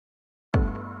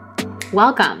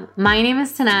Welcome. My name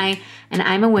is Tanai, and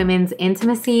I'm a women's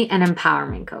intimacy and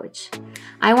empowerment coach.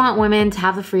 I want women to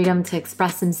have the freedom to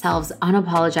express themselves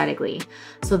unapologetically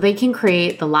so they can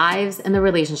create the lives and the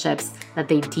relationships that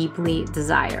they deeply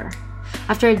desire.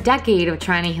 After a decade of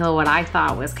trying to heal what I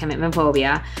thought was commitment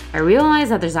phobia, I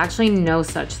realized that there's actually no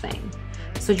such thing.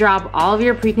 So drop all of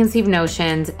your preconceived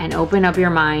notions and open up your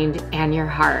mind and your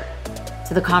heart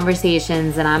to the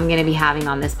conversations that I'm going to be having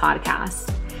on this podcast.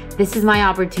 This is my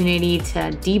opportunity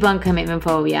to debunk commitment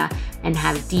phobia and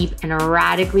have deep and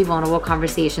radically vulnerable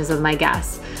conversations with my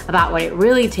guests about what it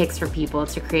really takes for people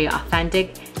to create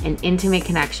authentic and intimate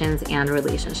connections and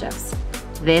relationships.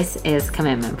 This is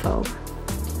Commitment Phobe.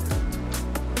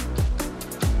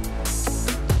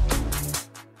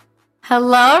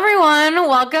 Hello, everyone.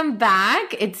 Welcome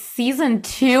back. It's season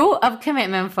 2 of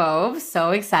Commitment Phobe.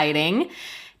 So exciting.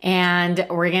 And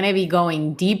we're going to be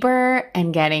going deeper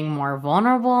and getting more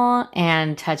vulnerable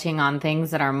and touching on things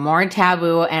that are more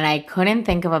taboo. And I couldn't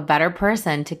think of a better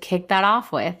person to kick that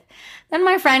off with than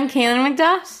my friend Kaylin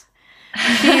McDuff.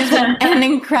 She's an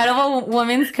incredible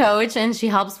women's coach, and she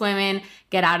helps women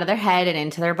get out of their head and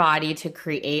into their body to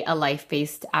create a life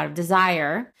based out of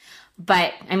desire.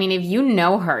 But I mean, if you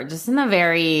know her, just in the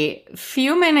very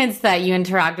few minutes that you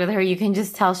interact with her, you can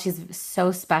just tell she's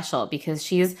so special because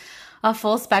she's a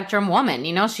full spectrum woman.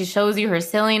 You know, she shows you her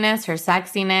silliness, her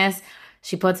sexiness.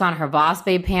 She puts on her boss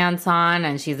babe pants on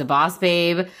and she's a boss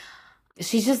babe.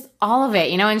 She's just all of it,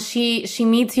 you know, and she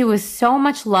meets you with so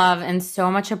much love and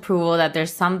so much approval that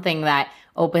there's something that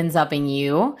opens up in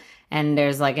you and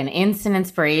there's like an instant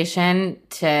inspiration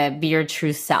to be your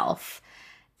true self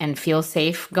and feel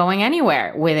safe going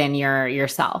anywhere within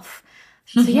yourself.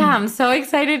 So yeah, I'm so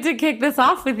excited to kick this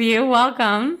off with you.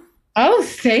 Welcome. Oh,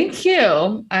 thank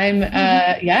you.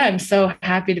 I'm so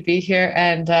happy to be here,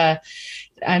 and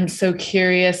I'm so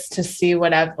curious to see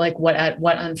what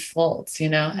unfolds. You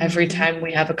know, every time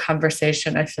we have a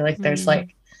conversation, I feel like there's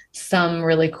like some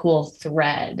really cool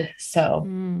thread. So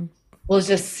we'll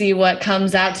just see what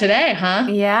comes out today, huh?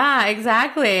 Yeah,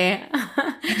 exactly.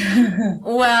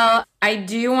 Well, I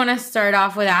do want to start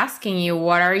off with asking you,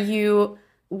 what are you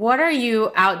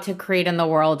out to create in the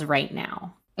world right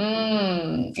now?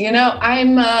 You know,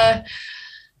 I'm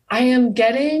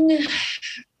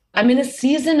in a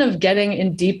season of getting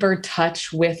in deeper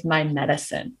touch with my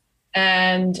medicine.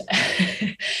 And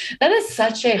that is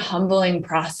such a humbling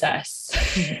process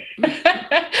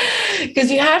because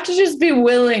you have to just be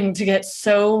willing to get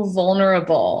so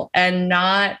vulnerable and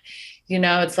not, you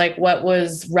know, it's like what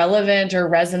was relevant or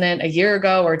resonant a year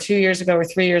ago or 2 years ago or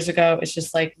 3 years ago. It's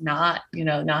just like not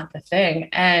the thing.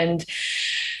 And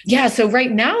yeah, so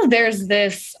right now there's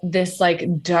this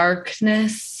like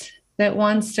darkness that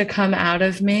wants to come out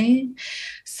of me.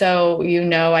 So, you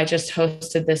know, I just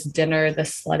hosted this dinner, the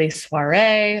slutty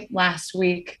soiree last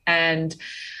week. And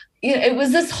you know, it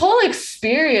was this whole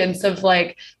experience of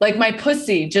like my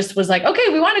pussy just was like, okay,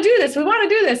 we want to do this. We want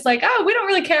to do this. Like, oh, we don't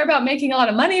really care about making a lot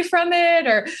of money from it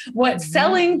or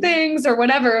selling things or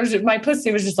whatever. My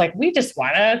pussy was just like, we just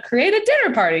want to create a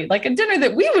dinner party, like a dinner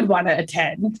that we would want to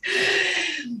attend.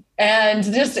 And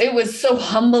just, it was so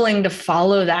humbling to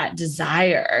follow that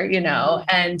desire, you know,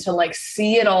 and to like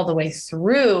see it all the way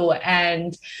through.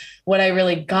 And what I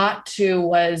really got to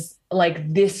was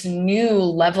like this new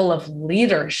level of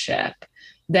leadership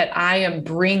that I am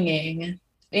bringing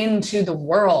into the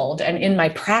world and in my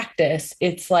practice.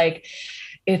 It's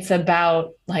about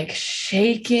like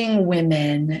shaking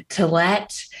women to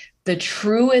let the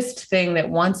truest thing that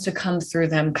wants to come through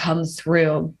them come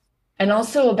through. And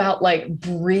also about like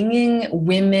bringing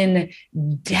women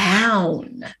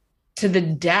down to the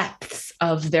depths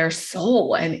of their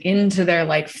soul and into their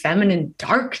like feminine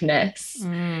darkness.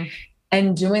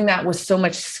 And doing that with so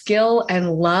much skill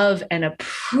and love and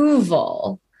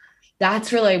approval.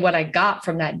 That's really what I got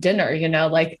from that dinner. You know,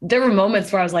 like there were moments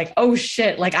where I was like, oh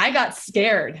shit, like I got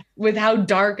scared with how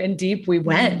dark and deep we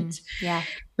went. Yeah.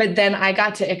 But then I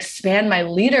got to expand my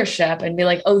leadership and be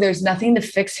like, oh, there's nothing to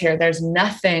fix here. There's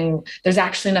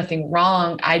actually nothing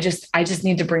wrong. I just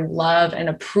need to bring love and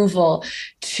approval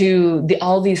to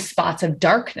all these spots of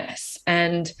darkness.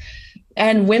 And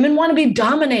women want to be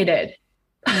dominated.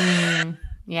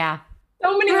 Yeah.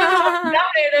 So many women want to be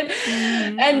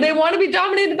dominated and they want to be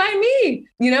dominated by me.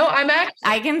 You know,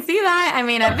 I can see that. I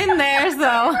mean, I've been there,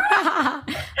 so I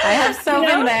have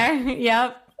been there.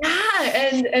 Yep.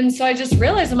 Yeah. And so I just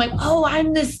realized I'm like, oh,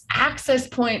 I'm this access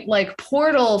point, like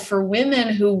portal for women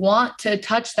who want to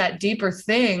touch that deeper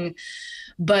thing,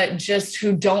 but just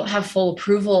who don't have full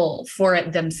approval for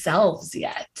it themselves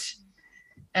yet.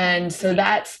 And so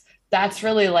that's that's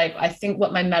really like, I think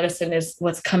what my medicine is,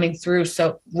 what's coming through.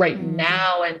 So right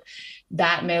now, and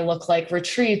that may look like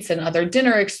retreats and other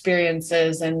dinner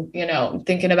experiences. And, you know, I'm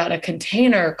thinking about a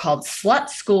container called Slut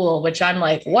School, which I'm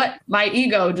like, what? My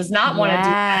ego does not want to do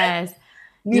that. Yes.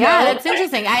 You Yeah, know? that's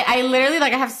interesting. I literally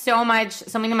like I have so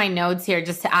many of my notes here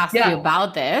just to ask you Yeah.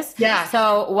 about this. Yeah.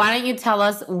 So why don't you tell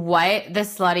us what the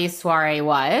slutty soiree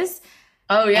was?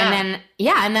 Oh, And yeah. then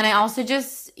yeah, and then I also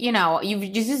just, you know,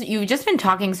 you've just been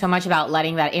talking so much about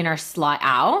letting that inner slut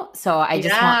out. So I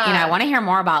just want, you know, I Yeah. want to hear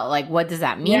more about like what does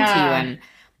that mean to you Yeah.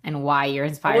 and why you're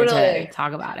inspired to Totally.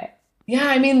 talk about it. Yeah,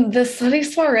 I mean, the Slutty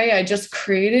Soiree, I just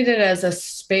created it as a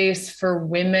space for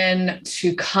women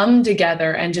to come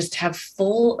together and just have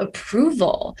full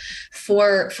approval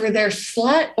for their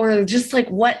slut, or just like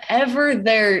whatever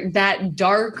their that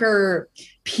darker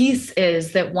piece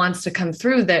is that wants to come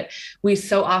through, that we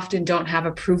so often don't have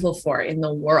approval for in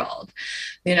the world.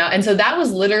 You know, and so that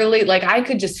was literally like, I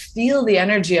could just feel the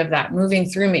energy of that moving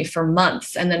through me for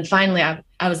months. And then finally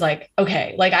I was like,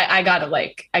 okay, like I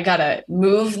gotta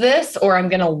move this or I'm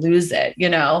gonna lose it, you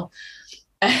know?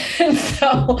 And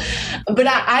so, but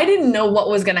I didn't know what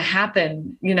was going to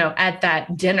happen, you know, at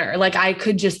that dinner. Like I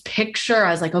could just picture, I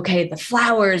was like, okay, the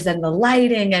flowers and the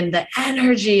lighting and the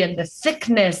energy and the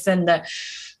thickness and the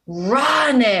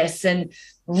rawness and,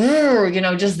 you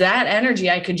know, just that energy.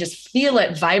 I could just feel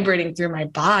it vibrating through my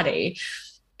body.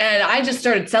 And I just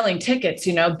started selling tickets,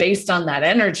 you know, based on that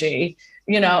energy,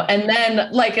 you know, and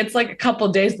then like, it's like a couple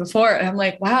of days before and I'm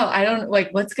like, wow, I don't like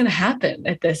what's going to happen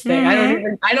at this thing.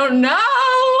 I don't know.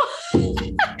 And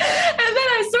then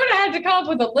I sort of had to come up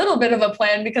with a little bit of a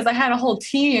plan because I had a whole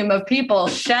team of people,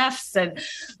 chefs and,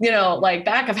 you know, like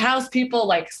back of house people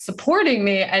like supporting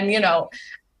me. And, you know,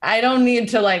 I don't need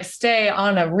to like stay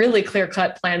on a really clear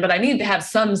cut plan, but I need to have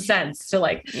some sense to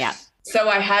like, Yeah. So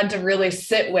I had to really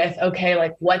sit with, okay,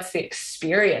 like what's the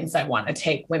experience I want to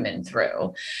take women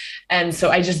through? And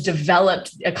so I just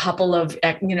developed a couple of,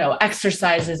 you know,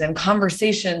 exercises and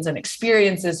conversations and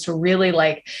experiences to really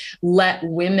like let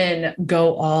women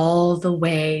go all the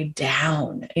way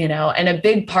down, you know, and a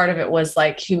big part of it was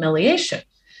like humiliation.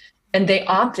 And they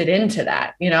opted into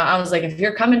that. You know, I was like, if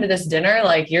you're coming to this dinner,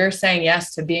 like you're saying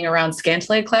yes to being around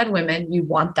scantily clad women, you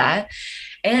want that.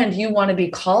 And you want to be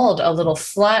called a little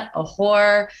slut, a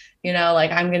whore, you know,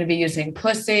 like I'm going to be using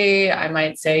pussy. I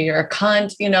might say you're a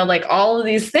cunt, you know, like all of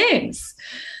these things.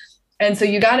 And so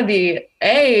you got to be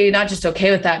A, not just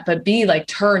okay with that, but B, like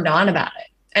turned on about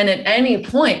it. And at any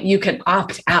point you can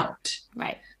opt out.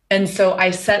 Right. And so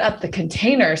I set up the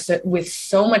container with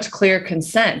so much clear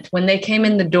consent. When they came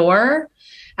in the door,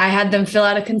 I had them fill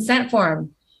out a consent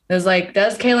form. It was like,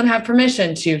 does Kaylin have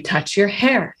permission to touch your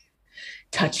hair?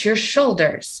 Touch your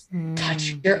shoulders,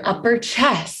 touch your upper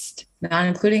chest, not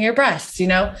including your breasts, you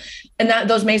know, and that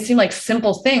those may seem like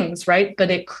simple things, right?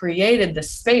 But it created the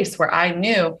space where I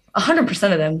knew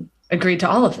 100% of them agreed to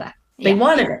all of that. They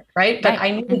wanted it, right? But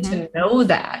I needed to know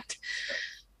that.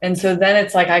 And so then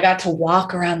it's like, I got to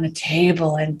walk around the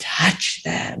table and touch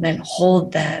them and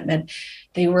hold them. And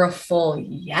they were a full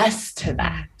yes to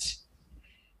that.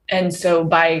 And so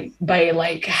by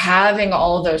like having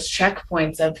all those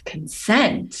checkpoints of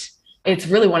consent, it's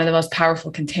really one of the most powerful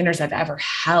containers I've ever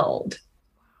held,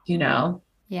 you know?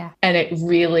 Yeah. And it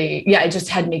really, it just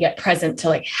had me get present to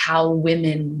like how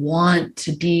women want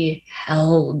to be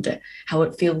held, how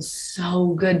it feels so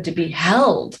good to be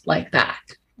held like that.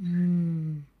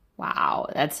 Wow.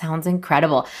 That sounds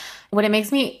incredible. What it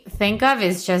makes me think of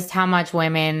is just how much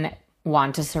women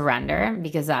want to surrender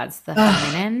because that's the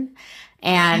feminine.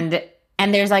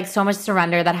 And there's like so much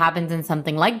surrender that happens in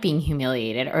something like being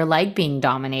humiliated or like being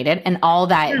dominated. And all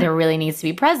that there really needs to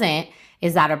be present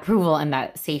is that approval and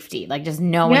that safety, like just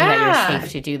knowing that you're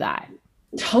safe to do that.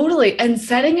 Totally. And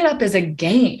setting it up as a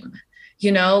game,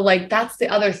 you know, like that's the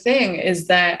other thing is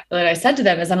that I said to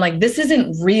them is I'm like, this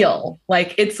isn't real.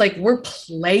 Like, it's like, we're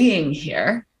playing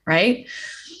here. Right.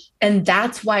 And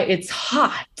that's why it's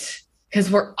hot because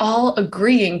we're all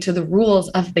agreeing to the rules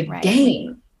of the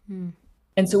game.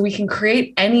 And so we can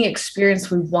create any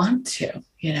experience we want to,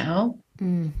 you know?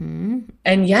 And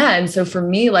and so for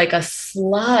me, like a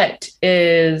slut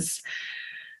is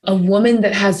a woman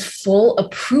that has full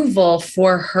approval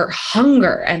for her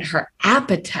hunger and her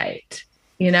appetite,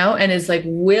 you know, and is like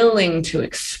willing to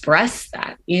express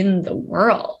that in the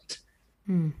world.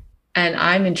 And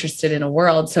I'm interested in a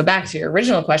world. So back to your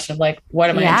original question of like, what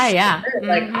am I interested in?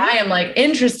 Like, I am like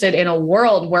interested in a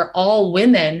world where all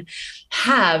women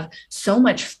have so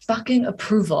much fucking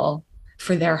approval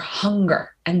for their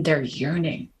hunger and their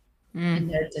yearning and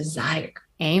their desire.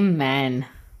 Amen.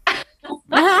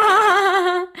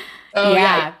 Oh yeah.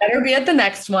 Yeah, Better be at the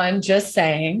next one. Just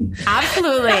saying.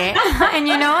 absolutely. And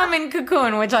I'm in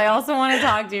Cocoon, which I also want to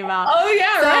talk to you about. Oh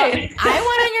yeah. So Right. I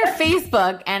went on your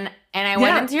Facebook and I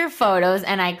went Yeah. into your photos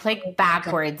and I clicked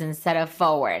backwards instead of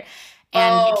forward.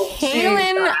 And Oh,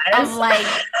 Kaylin of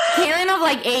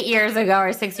like 8 years ago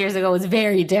or 6 years ago was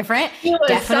very different. He was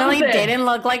Definitely something. didn't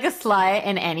look like a slut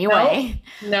in any Nope. way.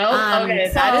 No. Okay.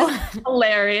 So That is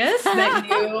hilarious that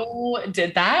you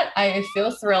did that. I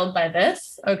feel thrilled by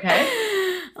this. Okay.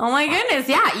 oh my goodness.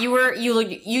 Yeah,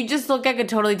 you just look like a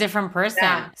totally different person.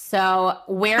 Yeah. So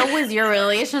where was your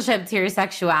relationship to your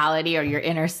sexuality or your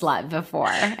inner slut before?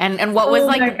 And what was Oh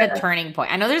my like the goodness. turning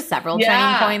point? I know there's several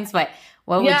Yeah. turning points, but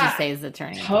what would you Yeah. say is the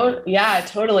turning point? Yeah,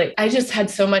 totally. I just had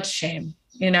so much shame,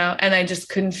 and I just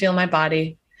couldn't feel my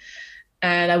body.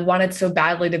 And I wanted so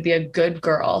badly to be a good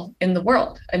girl in the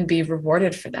world and be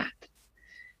rewarded for that.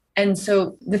 And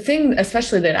so the thing,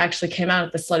 especially that actually came out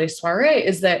at the Slutty Soiree,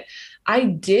 is that I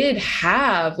did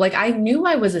have, like, I knew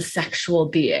I was a sexual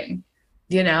being,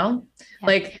 Yeah.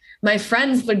 like my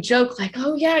friends would joke like,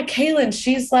 oh yeah, Kaylin,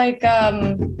 she's like,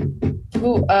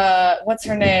 what's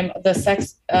her name? The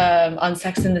sex, on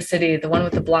Sex in the City, the one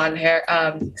with the blonde hair,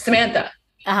 Samantha.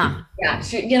 Uh-huh. Yeah,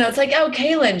 it's like, oh,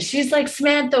 Kaylin, she's like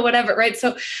Samantha, whatever, right?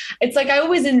 So it's like I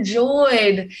always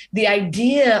enjoyed the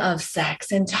idea of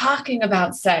sex and talking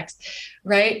about sex,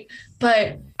 right?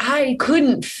 But I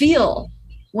couldn't feel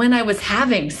when I was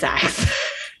having sex.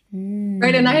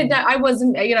 Right. And I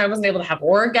wasn't able to have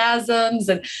orgasms.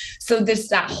 And so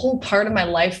that whole part of my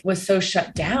life was so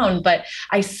shut down, but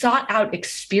I sought out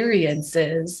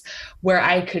experiences where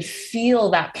I could feel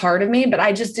that part of me, but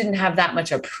I just didn't have that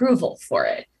much approval for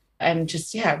it. And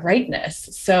just, rightness.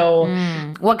 So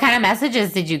what kind of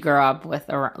messages did you grow up with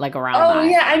around oh that?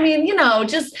 yeah. I mean,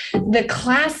 just the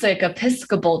classic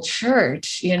Episcopal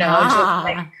church, just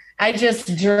like, I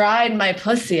just dried my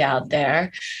pussy out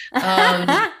there.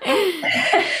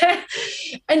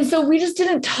 And so we just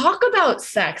didn't talk about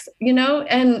sex,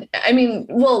 and I mean,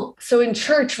 so in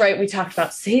church, right, we talked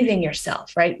about saving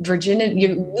yourself, right? Virginity,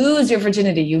 you lose your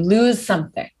virginity, you lose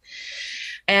something.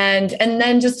 And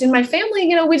then just in my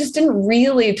family, we just didn't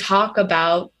really talk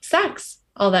about sex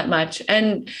all that much.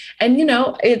 And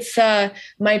it's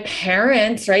my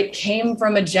parents, right, came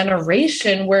from a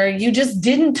generation where you just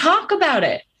didn't talk about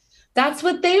it. That's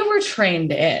what they were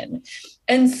trained in.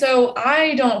 And so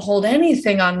I don't hold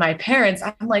anything on my parents.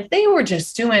 I'm like, they were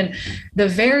just doing the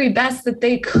very best that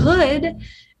they could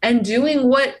and doing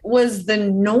what was the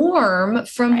norm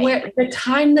from where the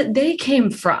time that they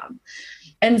came from.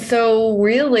 And so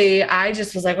really, I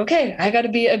just was like, okay, I got to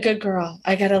be a good girl.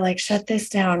 I got to like shut this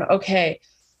down. Okay.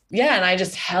 Yeah. And I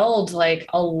just held like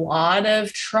a lot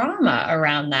of trauma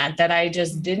around that I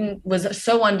just was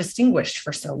so undistinguished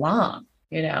for so long.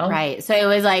 Right. So it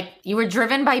was like you were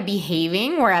driven by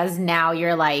behaving, whereas now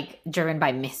you're like driven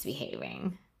by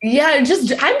misbehaving. Yeah, I'm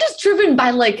just driven by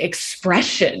like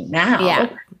expression now. Yeah.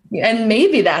 And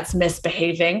maybe that's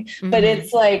misbehaving, but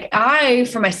it's like I,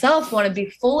 for myself, want to be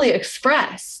fully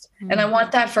expressed. And I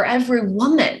want that for every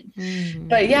woman.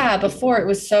 But yeah, before it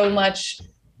was so much,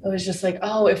 it was just like,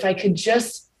 oh, if I could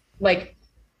just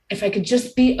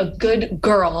be a good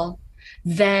girl,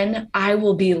 then I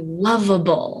will be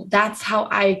lovable. That's how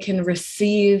I can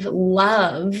receive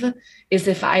love, is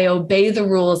if I obey the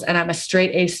rules and I'm a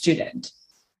straight A student,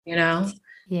 Yeah.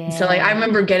 So like, I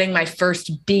remember getting my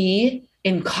first B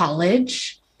in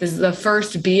college. This is the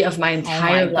first B of my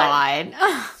entire life.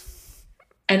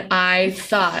 And I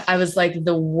thought, I was like,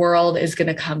 the world is going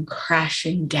to come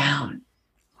crashing down.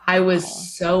 I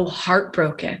was so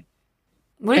heartbroken.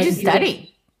 What did you study?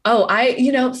 Oh,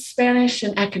 Spanish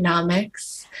and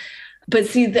economics. But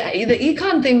see, the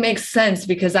econ thing makes sense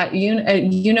because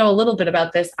you know a little bit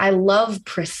about this. I love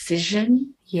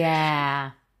precision.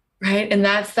 Yeah. Right. And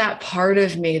that's that part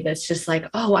of me that's just like,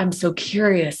 oh, I'm so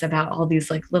curious about all these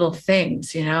like little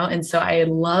things, And so I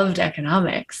loved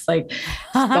economics. Like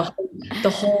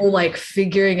the whole like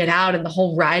figuring it out and the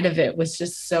whole ride of it was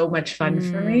just so much fun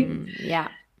for me. Yeah.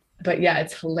 But yeah,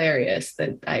 it's hilarious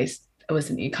that I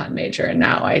was an econ major and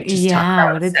now I just talk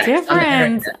about what a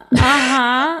difference.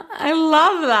 I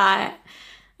love that.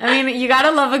 I mean, you got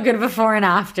to love a good before and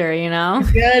after,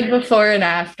 Good before and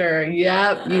after.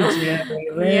 Yep, you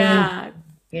do. Yeah.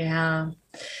 Yeah.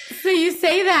 So you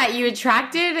say that you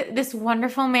attracted this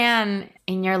wonderful man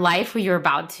in your life who you're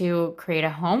about to create a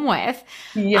home with.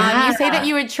 Yeah. You say that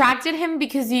you attracted him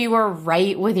because you were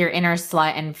right with your inner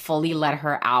slut and fully let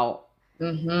her out.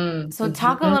 So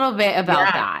talk a little bit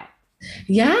about that.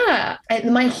 Yeah.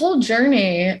 My whole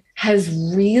journey has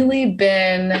really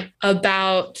been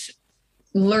about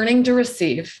learning to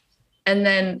receive and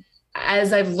then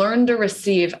as I've learned to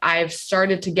receive, I've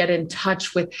started to get in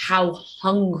touch with how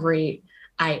hungry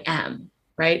I am.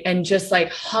 Right. And just like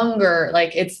hunger,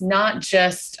 like it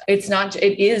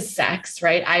is sex,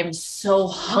 right? I'm so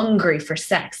hungry for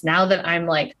sex. Now that I'm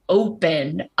like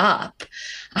open up,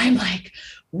 I'm like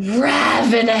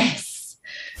ravenous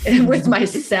with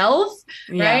myself,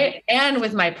 right? And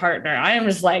with my partner. I am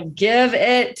just like, give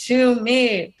it to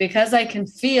me because I can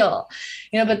feel,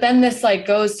 but then this like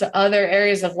goes to other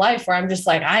areas of life where I'm just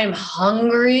like, I'm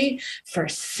hungry for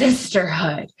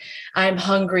sisterhood. I'm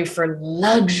hungry for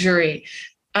luxury.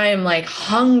 I am like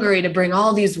hungry to bring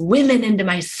all these women into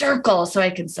my circle so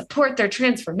I can support their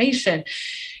transformation.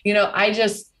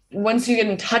 Once you get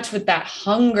in touch with that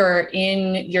hunger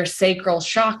in your sacral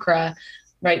chakra,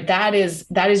 right, that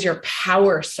is your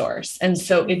power source. And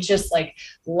so it just like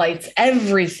lights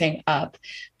everything up.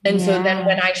 And so then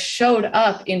when I showed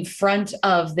up in front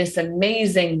of this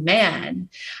amazing man,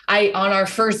 on our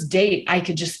first date, I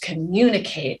could just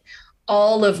communicate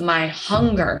all of my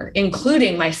hunger,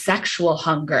 including my sexual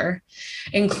hunger,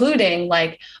 including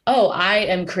like, oh, I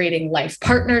am creating life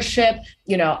partnership.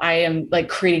 I am like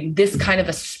creating this kind of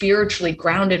a spiritually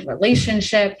grounded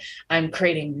relationship. I'm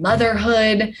creating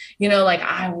motherhood, like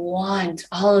I want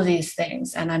all of these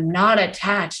things and I'm not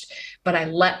attached, but I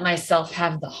let myself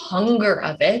have the hunger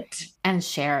of it. And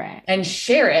share it. And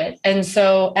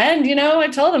so, I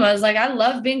told him, I was like, I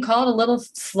love being called a little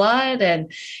slut.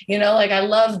 And, like, I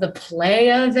love the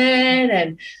play of it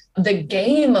and the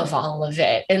game of all of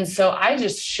it. And so I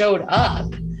just showed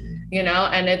up,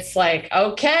 and it's like,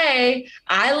 okay,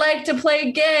 I like to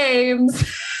play games.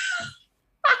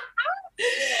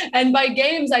 And by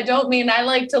games, I don't mean I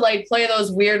like to like play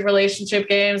those weird relationship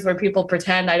games where people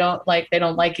pretend they don't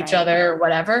like each other or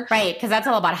whatever. Right. Because that's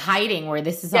all about hiding, where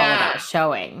this is all about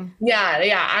showing.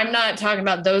 Yeah. I'm not talking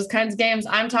about those kinds of games.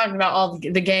 I'm talking about all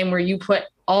the game where you put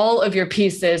all of your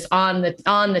pieces on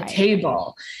the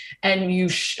table and you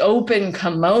open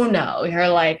kimono. You're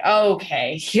like,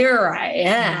 okay, here I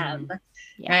am. Yeah.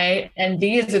 Right. And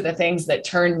these are the things that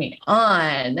turn me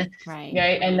on. Right.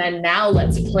 And then now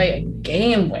let's play a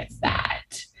game with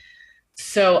that.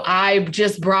 So I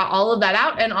just brought all of that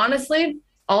out. And honestly,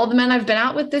 all the men I've been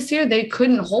out with this year, they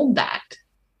couldn't hold that.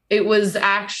 It was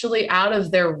actually out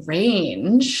of their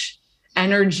range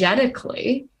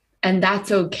energetically. And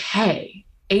that's okay.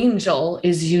 Angel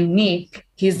is unique.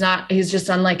 He's just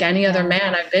unlike any other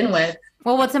man I've been with.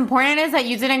 Well, what's important is that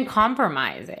you didn't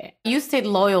compromise it. You stayed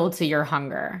loyal to your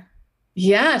hunger.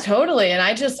 Yeah, totally.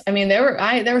 And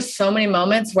there were so many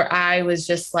moments where I was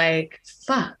just like,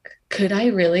 fuck, could I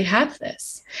really have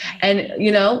this? And,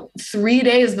 3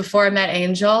 days before I met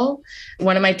Angel,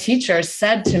 one of my teachers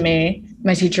said to me,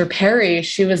 my teacher, Perry,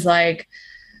 she was like,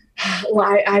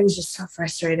 well, I was just so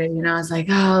frustrated. I was like,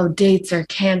 oh, dates are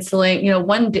canceling.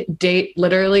 One date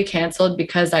literally canceled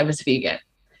because I was vegan.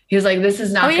 He was like, this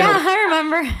is not. Oh, yeah, I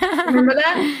remember. Remember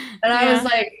that? And I was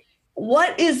like,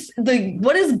 what is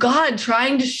God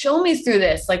trying to show me through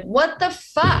this? Like, what the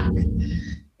fuck?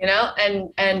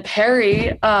 And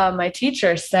Perry, my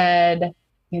teacher, said,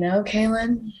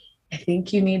 Kaylin, I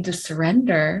think you need to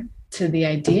surrender to the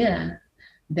idea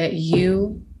that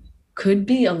you could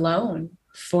be alone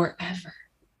forever.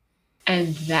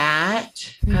 And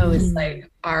that, I was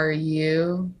like, are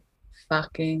you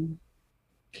fucking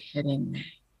kidding me?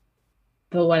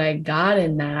 But what I got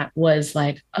in that was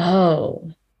like,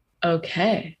 oh,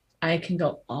 okay, I can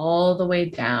go all the way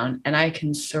down and I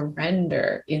can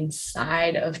surrender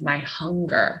inside of my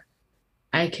hunger.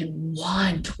 I can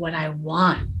want what I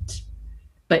want.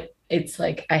 But it's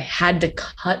like I had to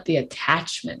cut the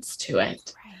attachments to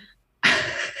it. Right.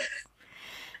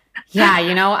 Yeah,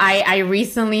 I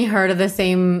recently heard of the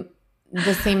same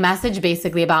message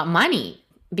basically about money.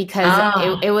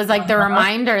 Because it was like the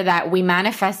reminder that we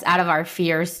manifest out of our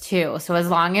fears too. So as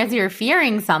long as you're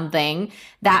fearing something,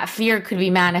 that fear could be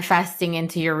manifesting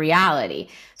into your reality.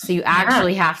 So you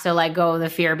actually have to let go of the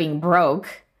fear of being broke.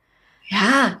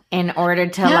 Yeah. In order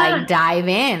to like dive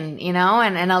in,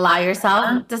 and allow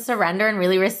yourself to surrender and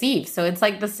really receive. So it's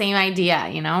like the same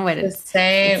idea, but it's the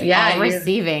same. It's all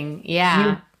receiving.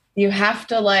 Yeah. You have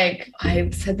to I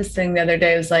said this thing the other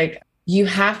day, it was like, you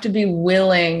have to be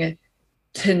willing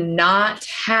to not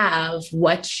have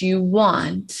what you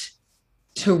want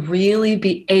to really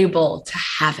be able to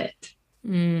have it.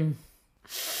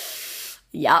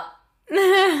 Yep.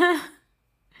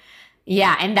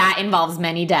 Yeah. And that involves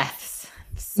many deaths.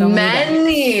 So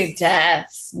many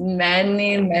deaths.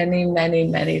 Many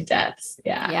deaths.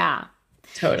 Yeah. Yeah.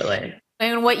 Totally.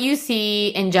 And what you see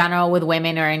in general with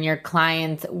women or in your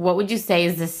clients, what would you say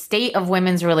is the state of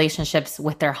women's relationships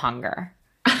with their hunger?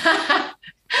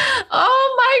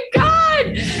 my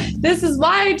God, this is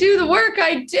why I do the work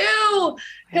I do.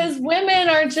 Because women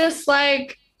are just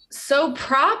like so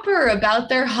proper about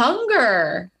their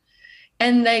hunger.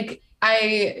 And like,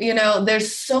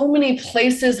 there's so many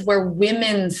places where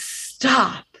women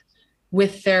stop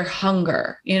with their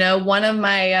hunger. One of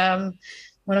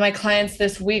my clients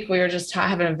this week, we were just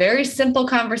having a very simple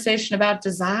conversation about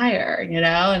desire,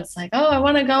 and it's like, oh, I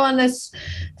want to go on this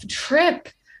trip,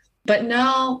 but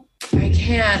no, I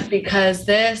can't because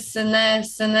this and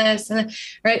this and this and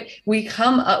this, right? We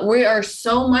are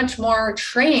so much more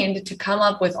trained to come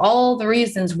up with all the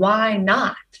reasons why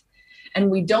not. And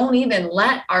we don't even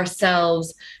let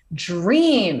ourselves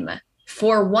dream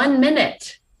for 1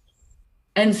 minute.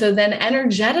 And so then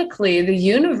energetically, the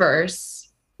universe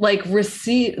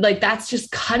that's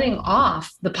just cutting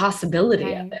off the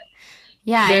possibility of it.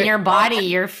 Yeah. In your body,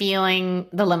 you're feeling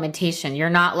the limitation. You're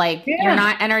not you're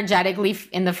not energetically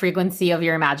in the frequency of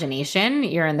your imagination.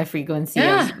 You're in the frequency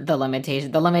of the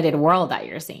limitation, the limited world that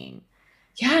you're seeing.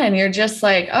 Yeah. And you're just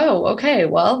like, oh, okay,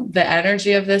 well, the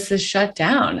energy of this is shut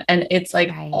down. And it's like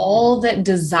all that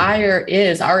desire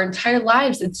is our entire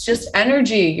lives. It's just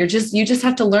energy. You just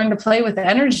have to learn to play with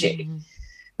energy. Mm-hmm.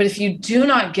 But if you do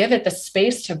not give it the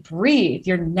space to breathe,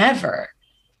 you're never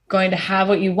going to have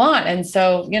what you want. And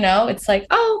so, it's like,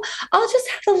 oh, I'll just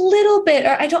have a little bit,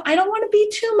 or I don't want to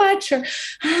be too much, or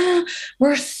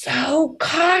we're so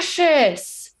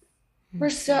cautious.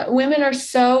 Women are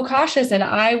so cautious. And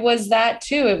I was that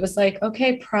too. It was like,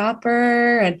 okay,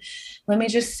 proper. And let me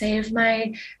just save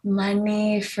my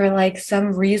money for like some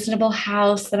reasonable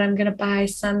house that I'm going to buy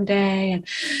someday. And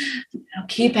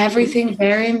keep everything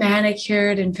very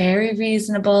manicured and very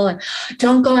reasonable. And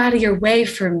don't go out of your way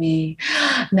for me.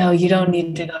 No, you don't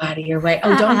need to go out of your way.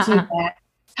 Oh, don't do that.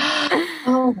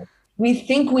 Oh, we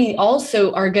think we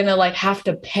also are going to have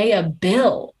to pay a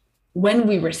bill when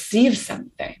we receive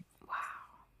something.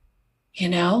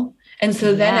 And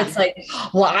so then it's like,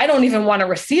 well, I don't even want to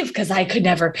receive because I could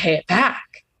never pay it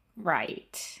back.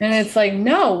 Right. And it's like,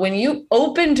 no, when you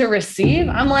open to receive,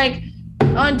 I'm like,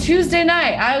 on Tuesday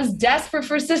night, I was desperate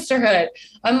for sisterhood.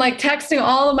 I'm like texting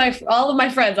all of my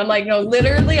friends. I'm like, no,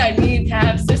 literally, I need to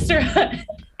have sisterhood. And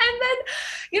then,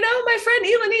 my friend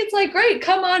Eleni's like, great,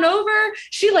 come on over.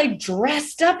 She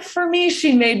dressed up for me.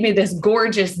 She made me this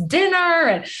gorgeous dinner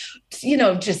and,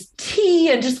 just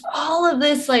tea and just all of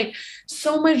this,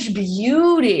 so much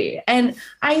beauty. And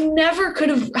I never could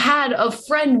have had a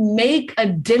friend make a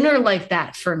dinner like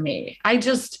that for me. I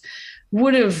just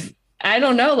would have, I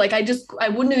don't know, I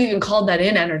wouldn't have even called that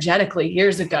in energetically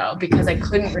years ago because I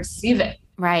couldn't receive it.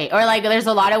 Right. Or there's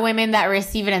a lot of women that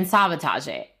receive it and sabotage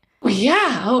it.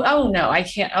 Yeah. Oh no, I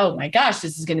can't. Oh my gosh,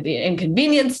 this is going to be an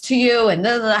inconvenience to you. And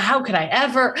how could I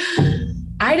ever?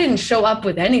 I didn't show up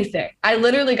with anything. I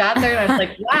literally got there and I was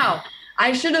like, wow,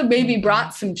 I should have maybe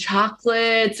brought some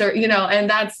chocolates or, and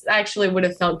that's actually would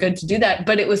have felt good to do that.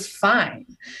 But it was fine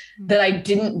that I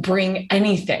didn't bring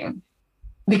anything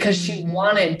because she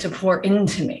wanted to pour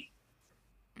into me.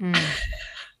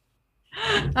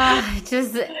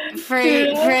 Just for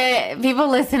people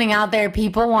listening out there,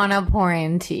 people want to pour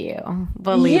into you,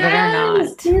 believe it or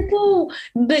not. People,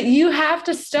 but you have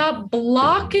to stop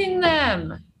blocking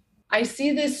them. I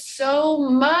see this so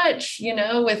much,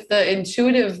 with the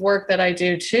intuitive work that I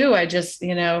do too. I just,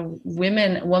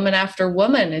 woman after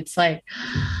woman, it's like,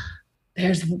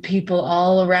 there's people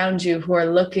all around you who are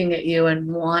looking at you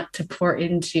and want to pour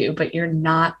into you, but you're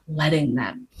not letting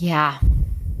them. Yeah.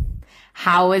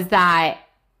 How is that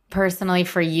personally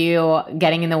for you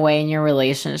getting in the way in your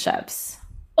relationships?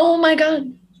 Oh my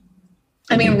God.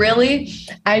 I mean, really,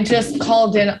 I just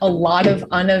called in a lot of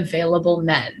unavailable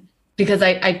men because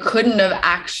I couldn't have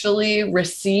actually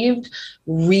received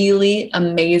really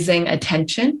amazing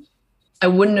attention. I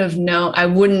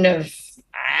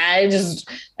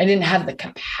didn't have the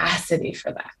capacity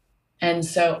for that. And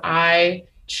so I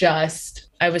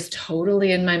was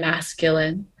totally in my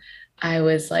masculine. I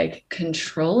was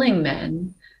controlling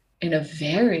men in a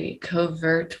very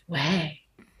covert way.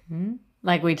 Mm-hmm.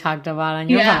 Like we talked about on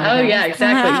your podcast. Oh yeah,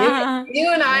 exactly.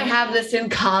 You and I have this in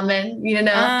common,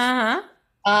 Uh-huh.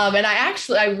 And I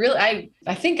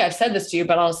think I've said this to you,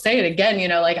 but I'll say it again,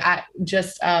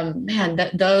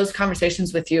 those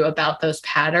conversations with you about those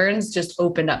patterns just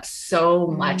opened up so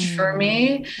much for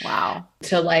me. Wow.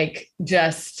 To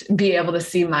just be able to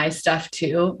see my stuff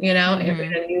too, in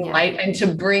a new light and to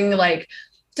bring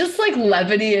just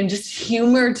levity and just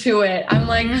humor to it. I'm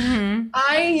like,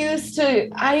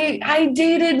 I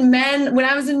dated men when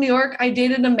I was in New York. I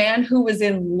dated a man who was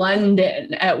in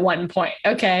London at one point.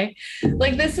 Okay.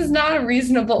 This is not a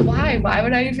reasonable, why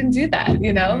would I even do that?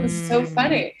 It's so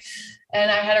funny.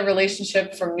 And I had a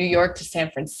relationship from New York to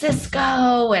San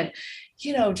Francisco and,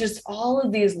 just all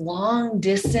of these long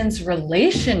distance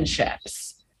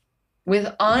relationships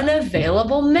with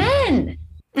unavailable men.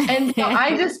 And so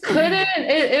I just couldn't,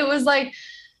 it was like,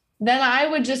 then I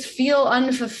would just feel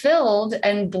unfulfilled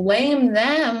and blame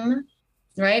them,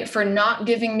 right, for not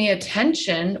giving me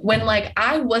attention when like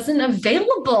I wasn't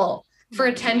available for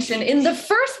attention in the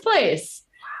first place.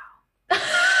 Wow.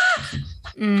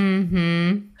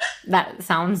 That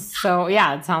sounds so,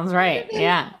 yeah, it sounds right.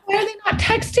 Yeah. Why are they not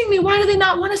texting me? Why do they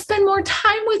not want to spend more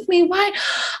time with me? Why?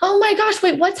 Oh my gosh,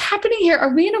 wait, what's happening here?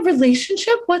 Are we in a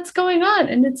relationship? What's going on?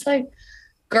 And it's like,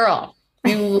 girl,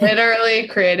 you literally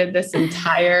created this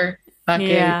entire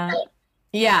fucking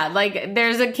Yeah, like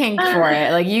there's a kink for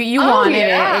it. Like you wanted it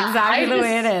exactly the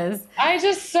way it is. I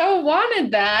just so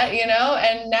wanted that,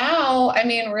 and now, I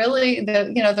mean, really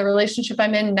the relationship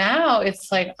I'm in now, it's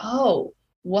like, oh,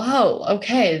 whoa,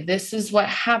 okay, this is what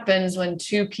happens when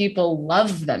two people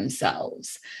love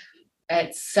themselves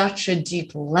at such a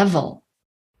deep level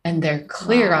and they're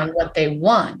clear on what they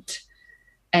want.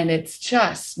 And it's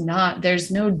just not, there's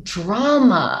no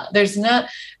drama. There's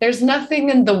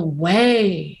nothing in the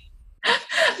way.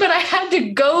 But I had to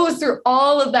go through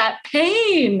all of that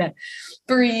pain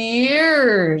for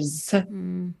years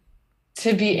to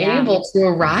be able to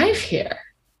arrive here.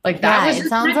 Like that was it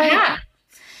sounds like path.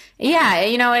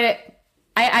 Yeah,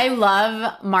 I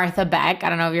love Martha Beck. I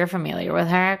don't know if you're familiar with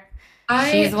her.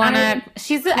 I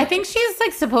think she's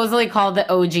like supposedly called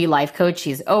the OG life coach.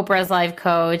 She's Oprah's life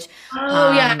coach.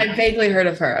 Oh yeah, I vaguely heard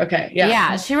of her. Okay, yeah.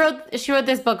 Yeah, she wrote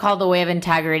this book called The Way of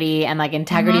Integrity, and like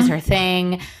integrity is her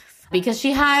thing because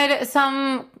she had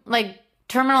some like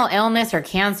terminal illness or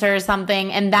cancer or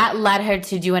something, and that led her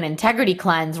to do an integrity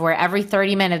cleanse where every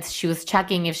 30 minutes she was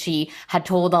checking if she had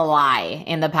told a lie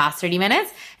in the past 30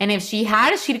 minutes, and if she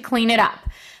had, she'd clean it up.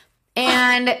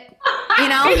 And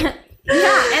yeah,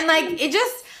 and like it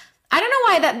just, I don't know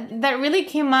why that really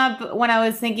came up when I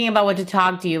was thinking about what to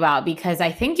talk to you about, because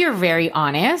I think you're very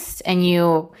honest and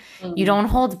you don't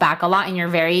hold back a lot, and you're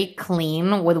very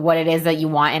clean with what it is that you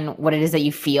want and what it is that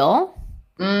you feel.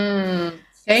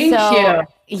 Thank you.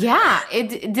 Yeah.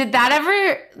 Did that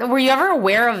ever, were you ever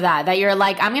aware of that you're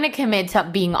like, I'm going to commit to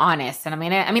being honest? And I mean,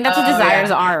 that's what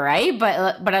desires are, right?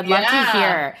 But I'd love to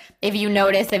hear if you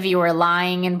noticed if you were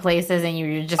lying in places and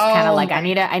you're just kind of like,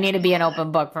 I need to be an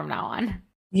open book from now on.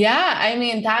 Yeah. I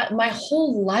mean, that my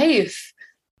whole life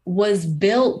was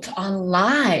built on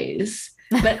lies,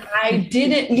 but I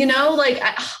didn't,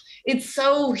 it's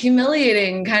so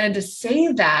humiliating kind of to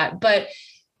say that, but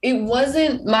it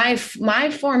wasn't my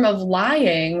form of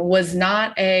lying was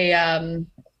not it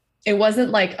wasn't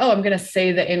like, oh, I'm going to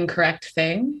say the incorrect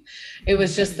thing. It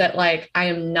was just that like, I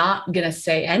am not going to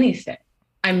say anything.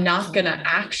 I'm not going to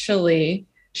actually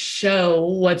show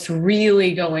what's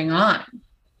really going on.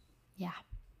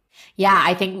 Yeah,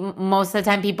 I think most of the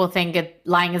time people think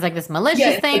lying is like this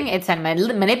malicious thing. It's a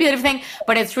manipulative thing,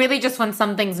 but it's really just when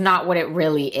something's not what it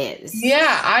really is.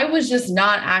 Yeah, I was just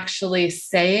not actually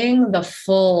saying the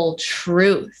full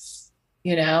truth,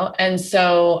 And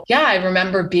so, yeah, I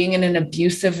remember being in an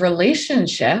abusive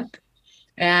relationship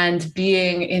and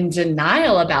being in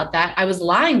denial about that. I was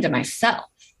lying to myself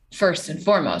first and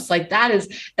foremost. Like that is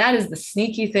the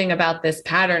sneaky thing about this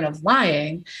pattern of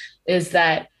lying, is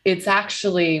that it's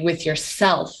actually with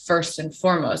yourself first and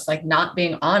foremost, like not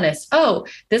being honest. Oh,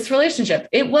 this relationship,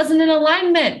 it wasn't in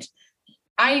alignment.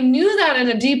 I knew that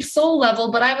at a deep soul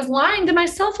level, but I was lying to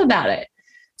myself about it.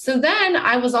 So then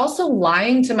I was also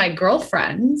lying to my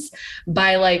girlfriends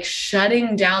by like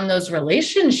shutting down those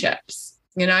relationships.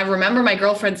 I remember my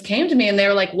girlfriends came to me and they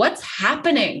were like, what's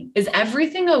happening? Is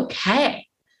everything okay?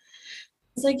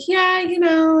 It's like, yeah,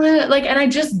 and I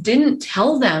just didn't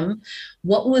tell them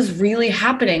what was really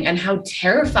happening and how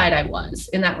terrified I was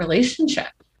in that relationship,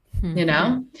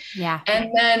 Yeah.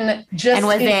 And then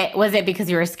was it because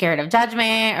you were scared of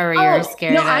judgment, or you were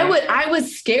scared? No, I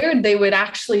was scared they would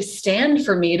actually stand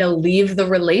for me to leave the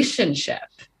relationship.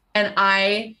 And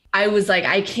I was like,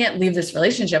 I can't leave this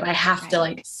relationship. I have to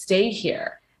like stay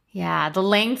here. Yeah, the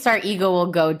lengths our ego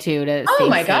will go to oh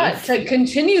my God, to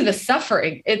continue the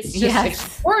suffering. It's just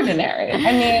extraordinary. I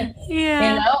mean,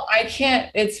 I can't,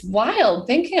 it's wild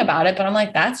thinking about it, but I'm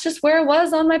like, that's just where it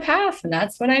was on my path. And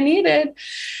that's what I needed.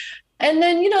 And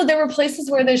then, there were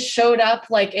places where this showed up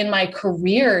like in my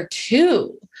career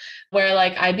too, where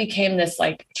like I became this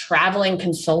like traveling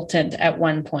consultant at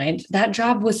one point. That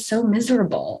job was so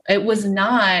miserable. It was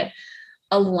not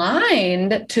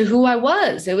aligned to who I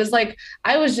was. It was like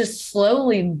I was just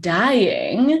slowly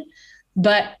dying,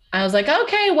 but I was like,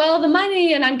 okay, well, the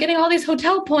money and I'm getting all these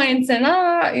hotel points and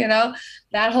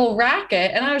that whole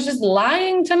racket. And I was just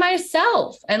lying to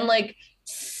myself and like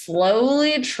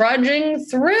slowly trudging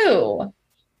through,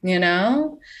 you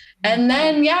know? And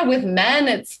then, yeah, with men,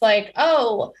 it's like,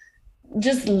 oh,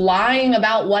 just lying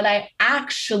about what I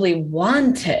actually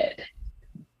wanted,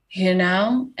 you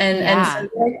know? And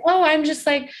so like, oh, I'm just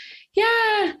like,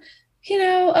 yeah, you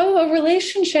know, oh, a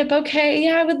relationship. Okay.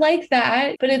 Yeah, I would like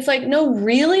that. But it's like, no,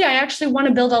 really, I actually want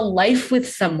to build a life with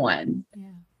someone.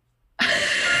 Yeah.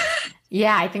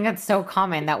 Yeah, I think that's so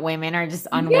common that women are just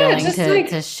unwilling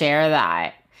to share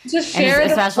that. Just share,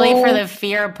 especially for the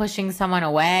fear of pushing someone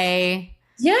away.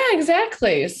 Yeah,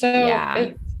 exactly.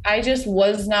 So I just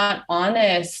was not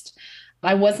honest.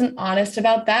 I wasn't honest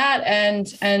about that. And,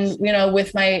 you know,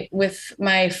 with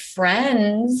my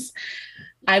friends,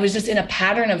 I was just in a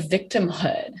pattern of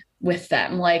victimhood with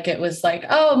them. Like, it was like,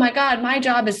 oh my God, my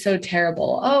job is so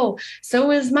terrible. Oh, so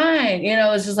is mine. You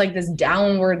know, it's just like this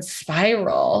downward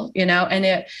spiral, you know,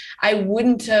 and I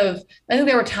think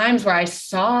there were times where I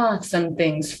saw some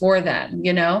things for them,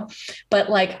 you know, but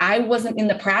like, I wasn't in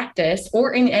the practice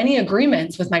or in any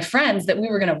agreements with my friends that we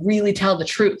were going to really tell the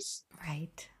truth.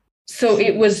 Right. So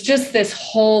it was just this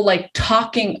whole like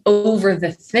talking over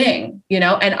the thing, you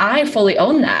know, and I fully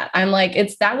own that. I'm like,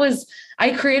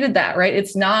 I created that, right?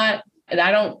 It's not,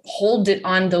 I don't hold it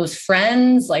on those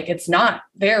friends. Like, it's not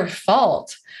their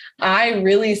fault. I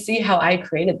really see how I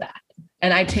created that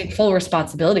and I take full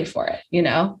responsibility for it, you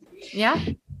know? Yeah.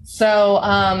 So,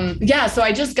 so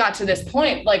I just got to this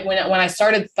point, like when I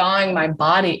started thawing my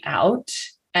body out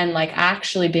and like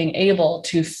actually being able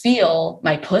to feel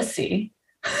my pussy,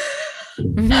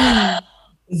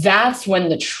 that's when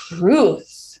the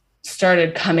truth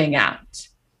started coming out.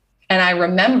 And I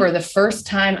remember the first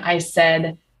time I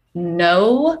said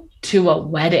no to a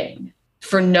wedding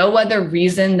for no other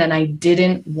reason than I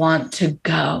didn't want to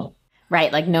go.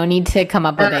 Right. Like, no need to come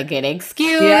up with a good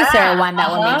excuse or one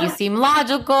that would make you seem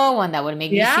logical, one that would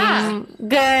make you seem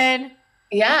good.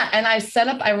 Yeah. And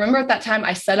I remember at that time,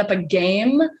 I set up a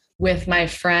game with my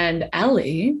friend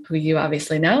Ellie, who you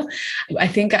obviously know. I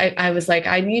think I was like,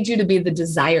 I need you to be the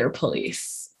desire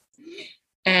police.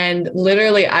 And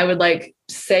literally I would like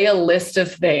say a list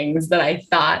of things that I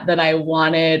thought that I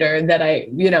wanted or that I,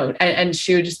 you know, and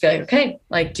she would just be like, okay,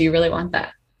 like, do you really want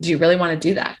that? Do you really want to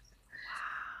do that?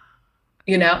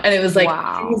 You know? And it was like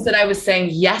things that I was saying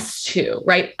yes to,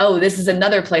 right? Oh, this is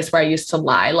another place where I used to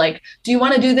lie. Like, do you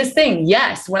want to do this thing?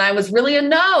 Yes. When I was really a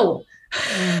no.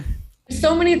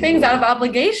 So many things out of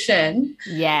obligation.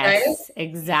 Yes, right?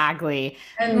 Exactly.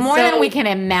 And more than we can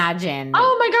imagine.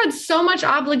 Oh my God, so much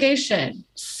obligation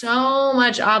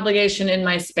in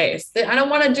my space. I don't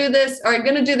want to do this, or I'm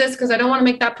going to do this because I don't want to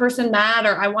make that person mad,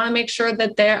 or I want to make sure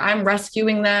that I'm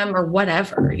rescuing them or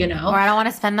whatever, you know? Or I don't want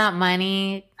to spend that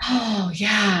money. Oh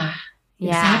yeah.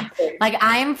 Yeah. Exactly. Like,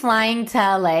 I'm flying to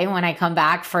LA when I come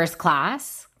back first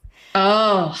class.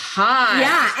 Oh, hi.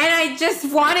 Yeah. And I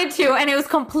just wanted to, and it was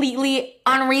completely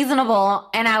unreasonable.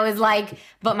 And I was like,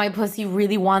 but my pussy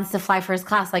really wants to fly first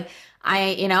class. Like,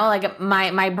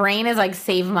 my brain is like,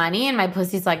 save money. And my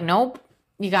pussy's like, nope,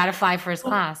 you got to fly first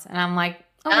class. And I'm like,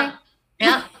 okay.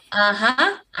 Yeah.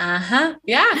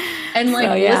 Yeah. And like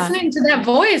listening to that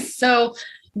voice. So,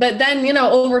 but then, you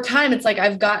know, over time, it's like,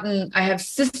 I have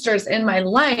sisters in my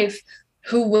life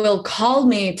who will call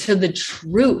me to the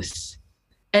truth.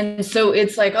 And so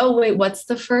it's like, oh, wait, what's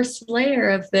the first layer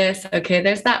of this? Okay,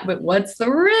 there's that, but what's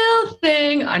the real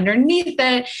thing underneath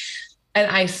it? And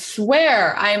I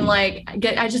swear, I'm like,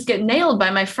 I just get nailed by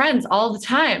my friends all the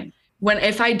time.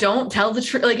 If I don't tell the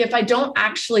truth, like if I don't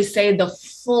actually say the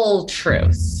full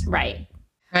truth. Right.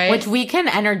 Which we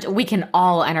can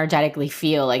all energetically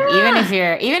feel. Like, even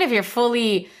if you're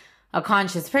fully a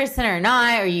conscious person or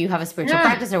not, or you have a spiritual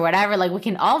practice or whatever, like, we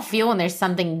can all feel when there's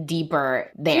something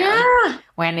deeper there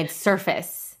when it's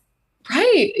surface.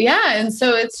 Right. Yeah. And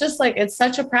so it's just like, it's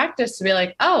such a practice to be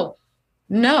like, oh,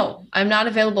 no, I'm not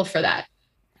available for that.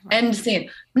 Right. End scene.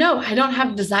 No, I don't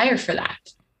have desire for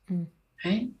that.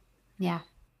 Right. Yeah.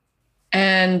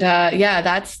 And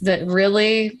that's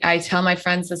really, I tell my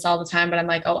friends this all the time, but I'm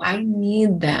like, oh, I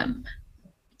need them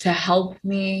to help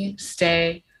me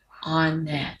stay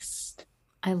honest.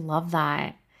 I love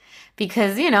that.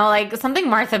 Because, you know, like, something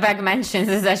Martha Beck mentions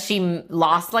is that she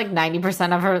lost like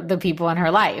 90% of the people in her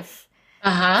life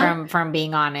from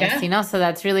being honest, you know? So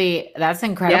that's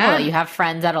incredible that you have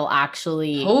friends that'll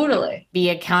actually be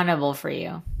accountable for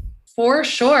you. For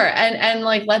sure. And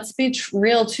like, let's be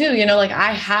real too, you know, like,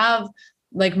 I have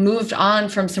like moved on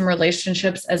from some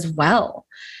relationships as well.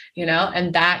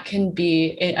 and that can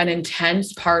be an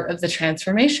intense part of the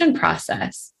transformation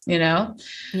process, Yeah.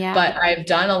 But I've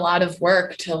done a lot of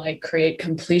work to like create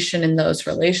completion in those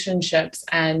relationships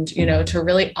and, to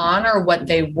really honor what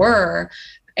they were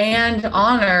and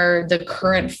honor the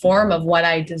current form of what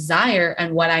I desire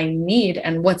and what I need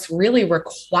and what's really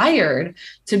required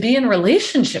to be in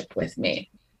relationship with me.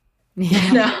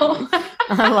 Yeah.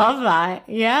 I love that.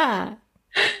 Yeah.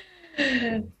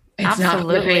 It's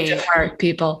Absolutely. not hard,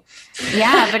 people.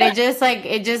 Yeah, but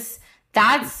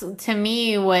that's to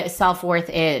me what self-worth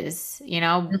is,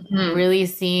 really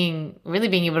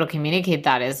being able to communicate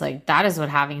that is like, that is what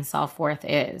having self-worth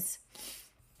is.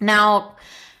 Now,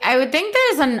 I would think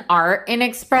there's an art in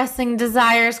expressing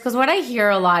desires, because what I hear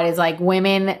a lot is like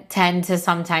women tend to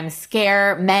sometimes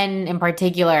scare men in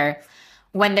particular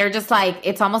when they're just like,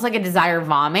 it's almost like a desire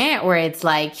vomit where it's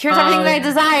like, here's everything that I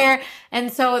desire.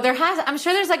 And so I'm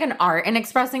sure there's like an art in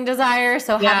expressing desire.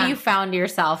 So have you found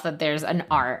yourself that there's an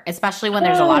art, especially when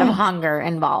there's a lot of hunger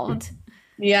involved?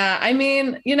 Yeah. I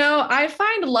mean, I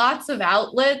find lots of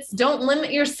outlets. Don't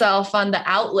limit yourself on the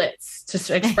outlets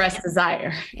to express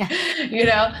desire.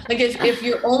 Like if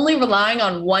you're only relying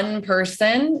on one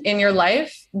person in your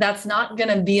life, that's not going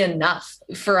to be enough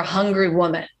for a hungry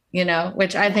woman,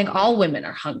 which I think all women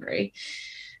are hungry,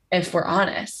 if we're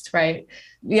honest. Right.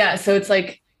 Yeah. So it's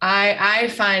like, I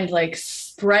find like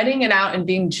spreading it out and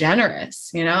being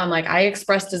generous, I'm like, I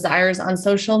express desires on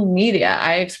social media.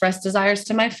 I express desires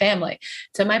to my family,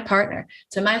 to my partner,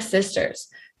 to my sisters,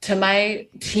 to my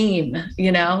team,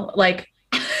 like,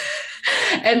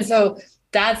 and so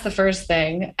that's the first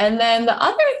thing. And then the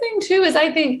other thing too, is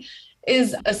I think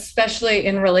is especially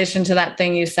in relation to that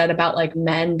thing you said about like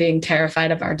men being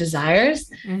terrified of our desires.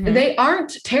 Mm-hmm. They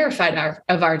aren't terrified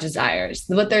of our desires.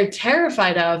 What they're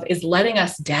terrified of is letting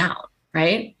us down.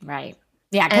 Right. Right.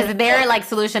 Yeah. Cause they're like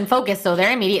solution focused. So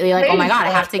they're immediately like, oh my God, I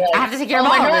have to take care of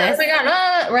all of this. Oh my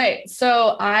God. Right.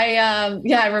 So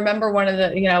I remember one of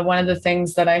the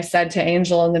things that I said to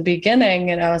Angel in the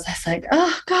beginning, I was just like,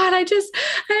 oh God, I have so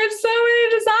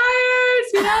many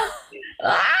desires,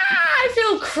 I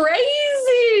feel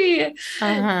crazy.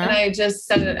 And I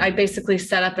just I basically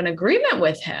set up an agreement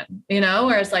with him,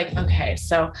 where it's like, okay,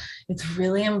 so it's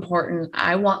really important.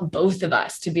 I want both of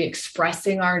us to be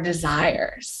expressing our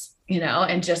desires,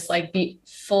 and just like be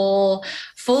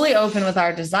fully open with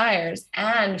our desires.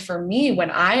 And for me,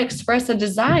 when I express a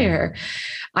desire,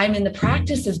 I'm in the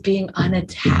practice of being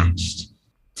unattached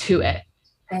to it.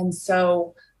 And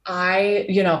so I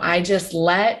just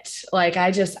want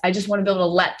to be able to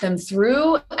let them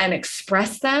through and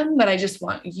express them. But I just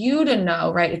want you to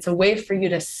know, right? It's a way for you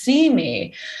to see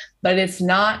me, but it's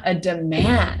not a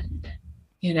demand,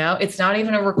 it's not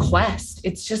even a request.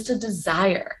 It's just a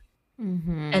desire.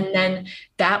 Mm-hmm. And then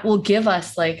that will give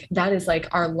us that is like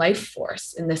our life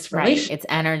force in this relationship. Right. It's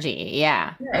energy.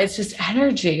 Yeah. It's just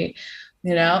energy,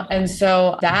 and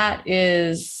so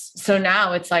so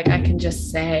now it's like, I can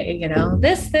just say,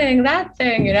 this thing, that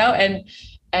thing, and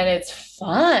it's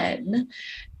fun.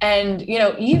 And,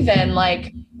 even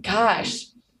like, gosh,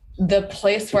 the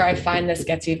place where I find this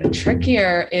gets even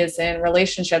trickier is in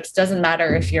relationships. Doesn't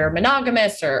matter if you're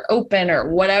monogamous or open or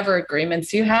whatever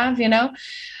agreements you have,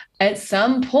 at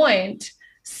some point,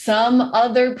 some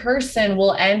other person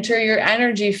will enter your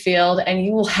energy field and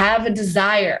you will have a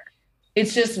desire.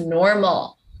 It's just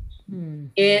normal.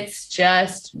 It's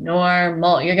just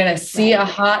normal. You're going to see a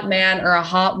hot man or a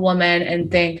hot woman and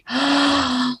think,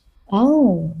 oh,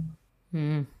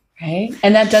 right.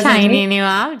 And that doesn't shiny new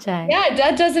object. Yeah.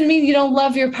 That doesn't mean you don't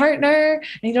love your partner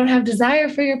and you don't have desire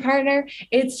for your partner.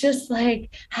 It's just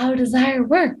like how desire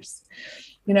works,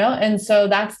 And so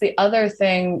that's the other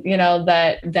thing,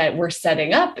 that we're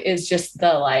setting up is just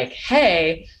the like,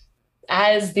 hey,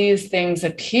 as these things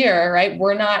appear, right,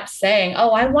 we're not saying, oh,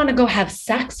 I want to go have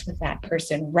sex with that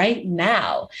person right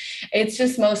now. It's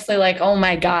just mostly like, oh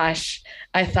my gosh,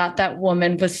 I thought that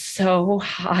woman was so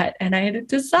hot and I had a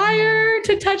desire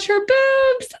to touch her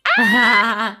boobs.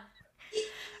 Ah!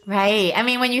 Right. I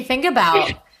mean, when you think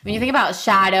about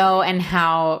shadow and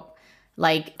how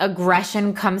like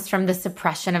aggression comes from the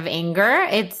suppression of anger,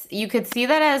 you could see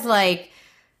that as like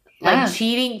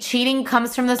cheating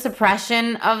comes from the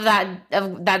suppression of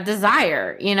that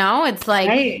desire, it's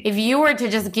like if you were to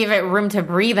just give it room to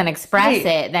breathe and express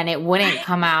it, then it wouldn't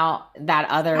come out that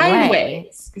other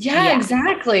way. Yeah,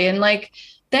 exactly. And like,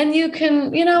 then you can,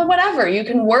 whatever, you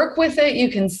can work with it. You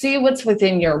can see what's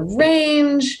within your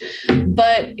range,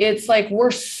 but it's like, we're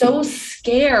so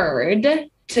scared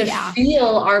to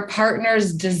feel our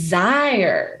partner's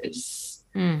desires,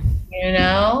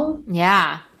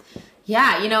 Yeah.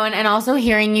 Yeah, and also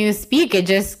hearing you speak, it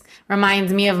just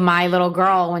reminds me of my little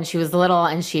girl when she was little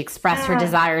and she expressed her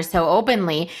desires so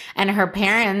openly. And her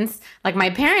parents, like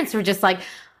my parents were just like,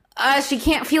 she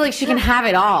can't feel like she can have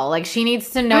it all. Like she needs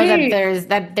to know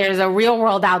that there's a real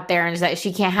world out there and that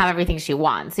she can't have everything she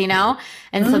wants, you know?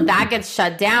 And so that gets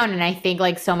shut down. And I think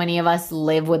like so many of us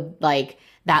live with like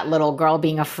that little girl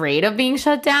being afraid of being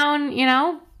shut down, you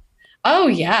know? Oh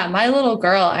yeah, my little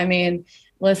girl. I mean,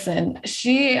 listen,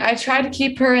 I try to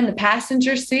keep her in the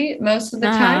passenger seat most of the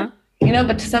time,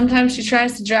 but sometimes she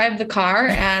tries to drive the car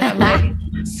and I'm like,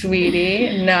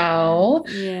 sweetie, no.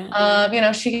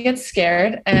 Yeah. She gets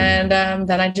scared and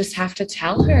then I just have to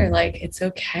tell her like, it's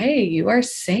okay. You are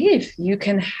safe. You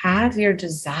can have your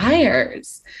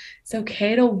desires. It's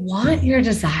okay to want your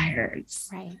desires.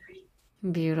 Right.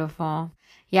 Beautiful.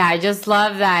 Yeah, I just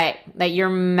love that your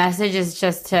message is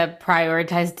just to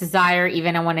prioritize desire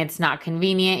even when it's not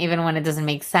convenient, even when it doesn't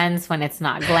make sense, when it's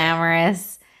not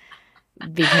glamorous,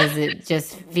 because it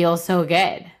just feels so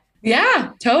good.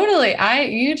 Yeah, totally.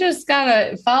 You just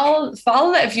gotta follow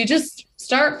that. If you just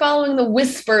start following the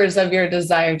whispers of your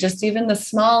desire, just even the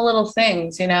small little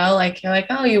things, like you're like,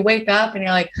 oh, you wake up and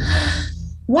you're like,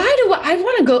 why do I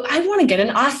want to go? I want to get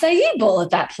an acai bowl at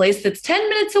that place that's 10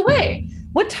 minutes away.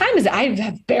 What time is it? I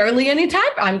have barely any time.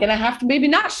 I'm going to have to maybe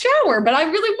not shower, but I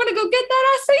really want to go get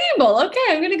that acai bowl. Okay,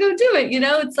 I'm going to go do it.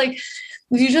 It's like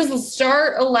you just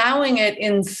start allowing it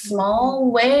in small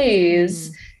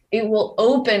ways. It will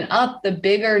open up the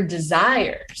bigger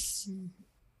desires,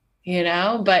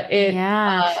 but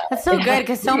that's so good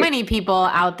because so many people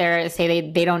out there say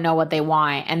they don't know what they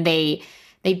want and they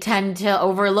tend to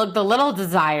overlook the little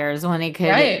desires when it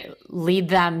could lead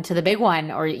them to the big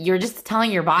one. Or you're just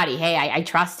telling your body, hey, I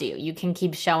trust you. You can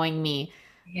keep showing me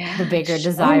the bigger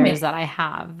desires that I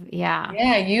have. Yeah.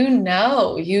 Yeah,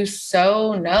 you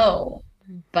so know,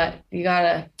 but you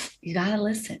gotta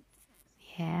listen.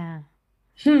 Yeah.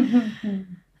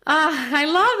 I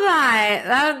love that.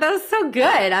 That was so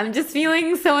good. I'm just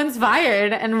feeling so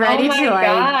inspired and ready to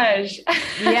gosh.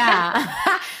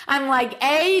 Yeah. I'm like,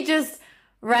 just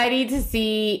ready to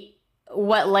see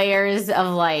what layers of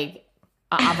like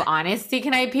of honesty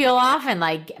can I peel off and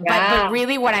like but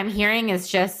really what I'm hearing is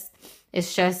just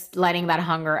letting that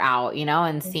hunger out,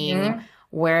 and seeing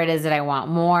where it is that I want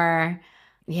more.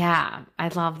 Yeah, I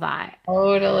love that.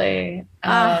 Totally.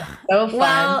 So fun.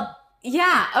 Well,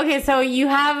 yeah. Okay, so you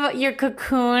have your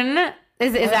cocoon.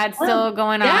 Is that still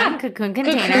going on? Cocoon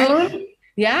container. Cocoon?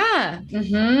 Yeah.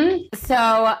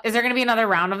 So is there going to be another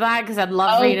round of that? Because I'd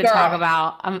love for you to talk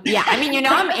about, yeah, I mean,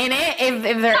 I'm in it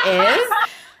if there is,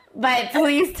 but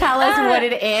please tell us what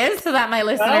it is so that my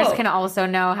listeners can also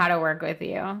know how to work with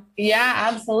you. Yeah,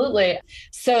 absolutely.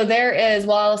 So there is,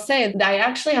 I'll say I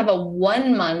actually have a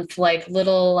 1 month, like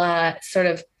little sort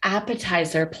of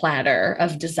appetizer platter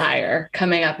of desire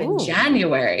coming up in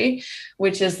January,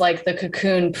 which is like the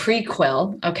Cocoon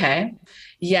prequel. Okay.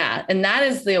 Yeah. And that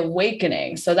is the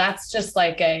awakening. So that's just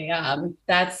like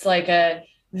that's like a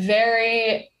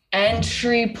very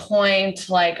entry point,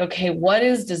 like, okay, what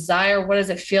is desire? What does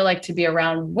it feel like to be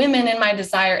around women in my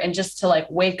desire? And just to like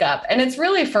wake up. And it's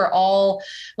really for all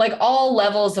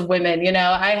levels of women.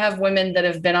 I have women that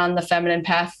have been on the feminine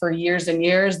path for years and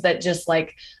years that just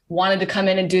like wanted to come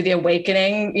in and do the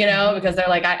awakening, because they're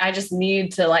like, I just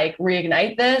need to like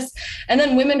reignite this. And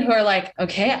then women who are like,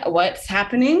 okay, what's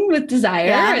happening with desire?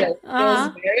 Yeah. It feels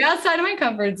very outside of my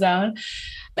comfort zone.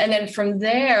 And then from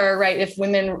there, right, if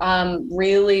women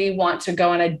really want to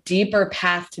go on a deeper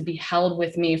path to be held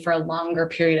with me for a longer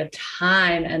period of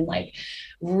time and like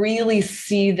really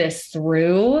see this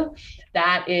through,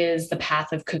 that is the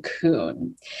path of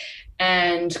Cocoon.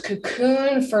 And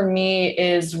Cocoon for me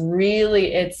is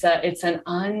really, it's an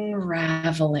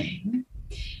unraveling.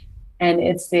 And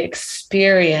it's the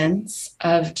experience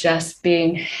of just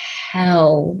being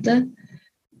held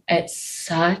at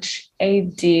such a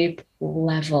deep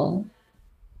level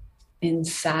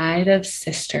inside of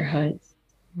sisterhood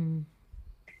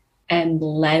and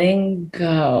letting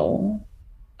go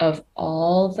of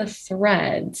all the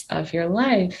threads of your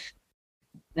life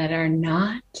that are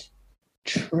not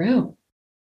true.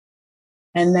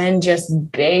 And then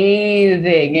just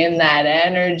bathing in that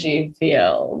energy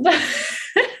field.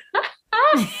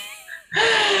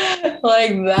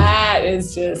 Like that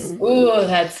is just,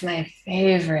 that's my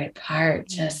favorite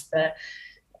part.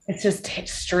 It's just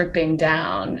stripping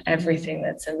down everything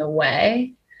that's in the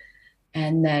way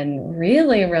and then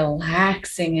really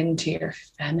relaxing into your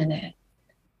feminine,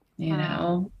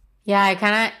 know?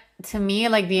 Yeah, to me,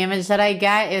 like the image that I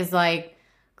get is like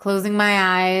closing my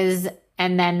eyes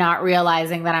and then not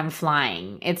realizing that I'm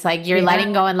flying. It's like you're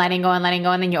letting go and letting go and letting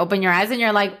go. And then you open your eyes and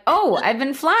you're like, oh, I've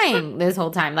been flying this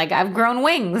whole time. Like I've grown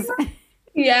wings.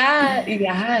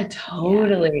 Yeah,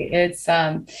 totally. It's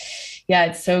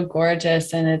it's so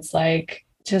gorgeous. And it's like,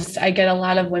 just, I get a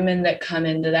lot of women that come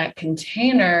into that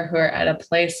container who are at a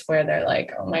place where they're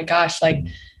like, oh my gosh, like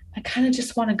I kind of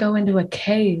just want to go into a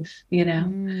cave, you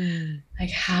know,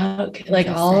 like how, like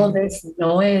all of this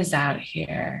noise out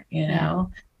here, you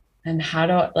know, and how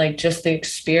do, like, just the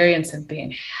experience of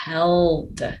being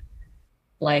held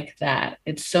like that.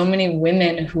 It's so many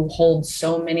women who hold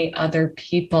so many other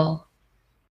people,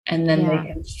 and then they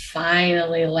can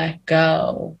finally let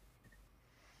go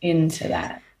into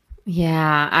that.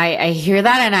 Yeah, I hear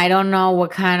that, and I don't know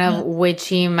what kind of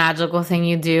witchy magical thing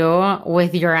you do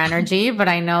with your energy, but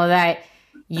I know that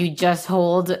you just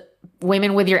hold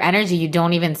women with your energy. You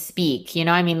don't even speak. You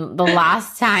know, I mean, the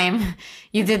last time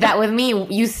you did that with me,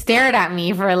 you stared at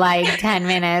me for like 10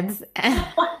 minutes. I'm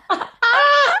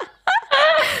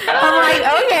like,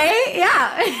 okay,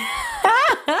 yeah.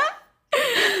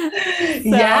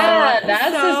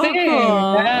 That's so the thing.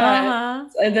 Cool.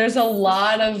 There's a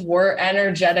lot of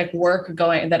energetic work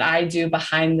going that I do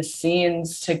behind the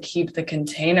scenes to keep the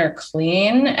container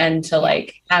clean and to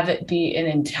like have it be in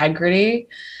integrity.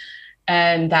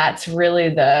 And that's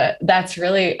really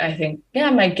I think,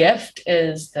 my gift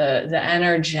is the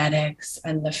energetics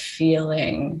and the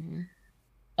feeling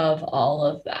of all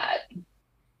of that.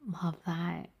 Love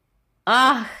that.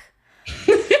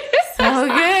 So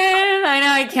good. I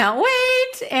know. I can't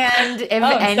wait. And if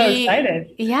I'm so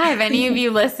excited. If any of you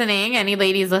listening, any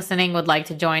ladies listening would like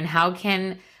to join, how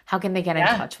can they get in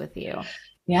touch with you?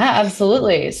 Yeah,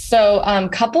 absolutely. So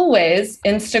couple ways.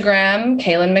 Instagram,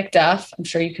 Kaylin McDuff. I'm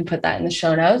sure you can put that in the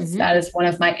show notes. That is one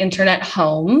of my internet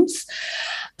homes.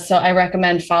 So I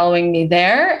recommend following me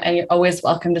there. And you're always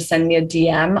welcome to send me a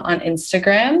DM on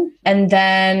Instagram. And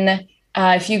then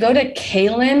if you go to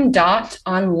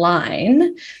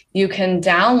kaylin.online, you can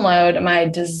download my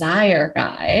desire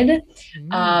guide,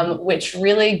 which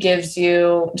really gives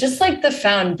you just like the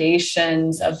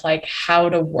foundations of like how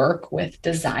to work with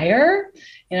desire,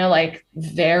 you know, like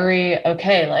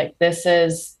like this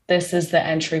is the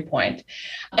entry point.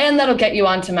 And that'll get you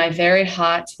onto my very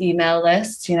hot email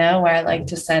list, you know, where I like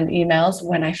to send emails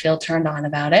when I feel turned on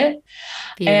about it.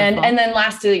 Beautiful. And then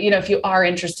lastly, you know, if you are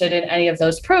interested in any of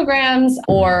those programs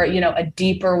or, you know, a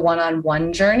deeper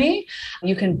one-on-one journey,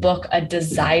 you can book a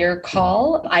desire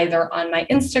call either on my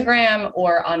Instagram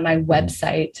or on my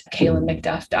website,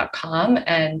 KaylinMcDuff.com.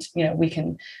 And, you know, we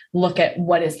can look at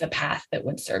what is the path that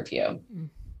would serve you.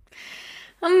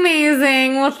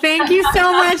 Amazing. Well, thank you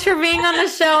so much for being on the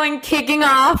show and kicking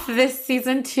off this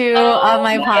season 2 of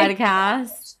my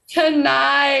podcast.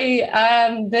 Tonight,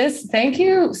 thank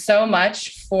you so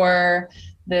much for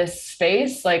this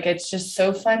space. Like, it's just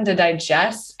so fun to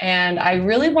digest. And I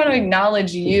really want to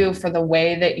acknowledge you for the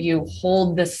way that you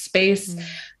hold the space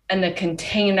and the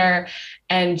container,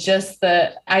 and just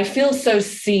I feel so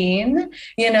seen,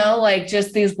 you know, like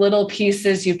just these little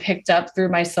pieces you picked up through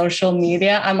my social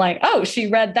media. I'm like, oh, she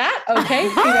read that. Okay.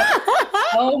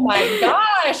 Oh my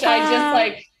gosh. I just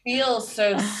like feel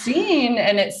so seen.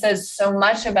 And it says so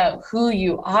much about who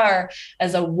you are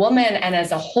as a woman and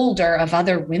as a holder of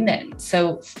other women.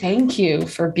 So thank you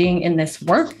for being in this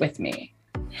work with me.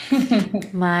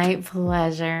 My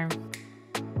pleasure.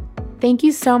 Thank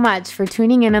you so much for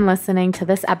tuning in and listening to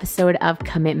this episode of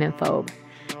Commitment Phobe.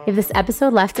 If this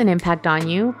episode left an impact on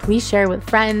you, please share with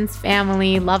friends,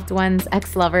 family, loved ones,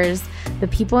 ex-lovers, the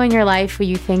people in your life who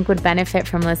you think would benefit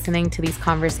from listening to these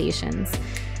conversations.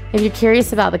 If you're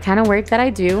curious about the kind of work that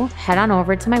I do, head on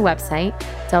over to my website,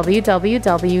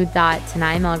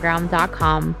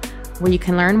 www.tanaimilgram.com, where you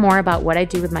can learn more about what I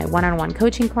do with my one-on-one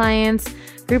coaching clients,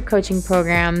 group coaching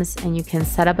programs, and you can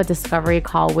set up a discovery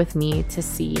call with me to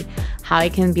see how I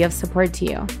can be of support to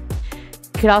you.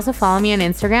 You could also follow me on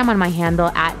Instagram on my handle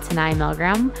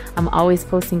 @TanaiMilgram. I'm always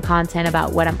posting content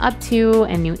about what I'm up to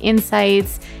and new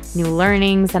insights, new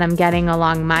learnings that I'm getting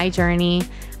along my journey.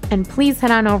 And please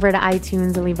head on over to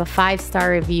iTunes and leave a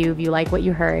 5-star review if you like what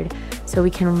you heard, so we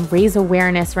can raise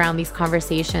awareness around these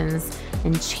conversations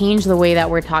and change the way that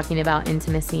we're talking about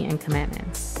intimacy and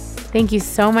commitment. Thank you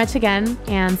so much again,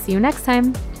 and see you next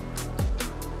time.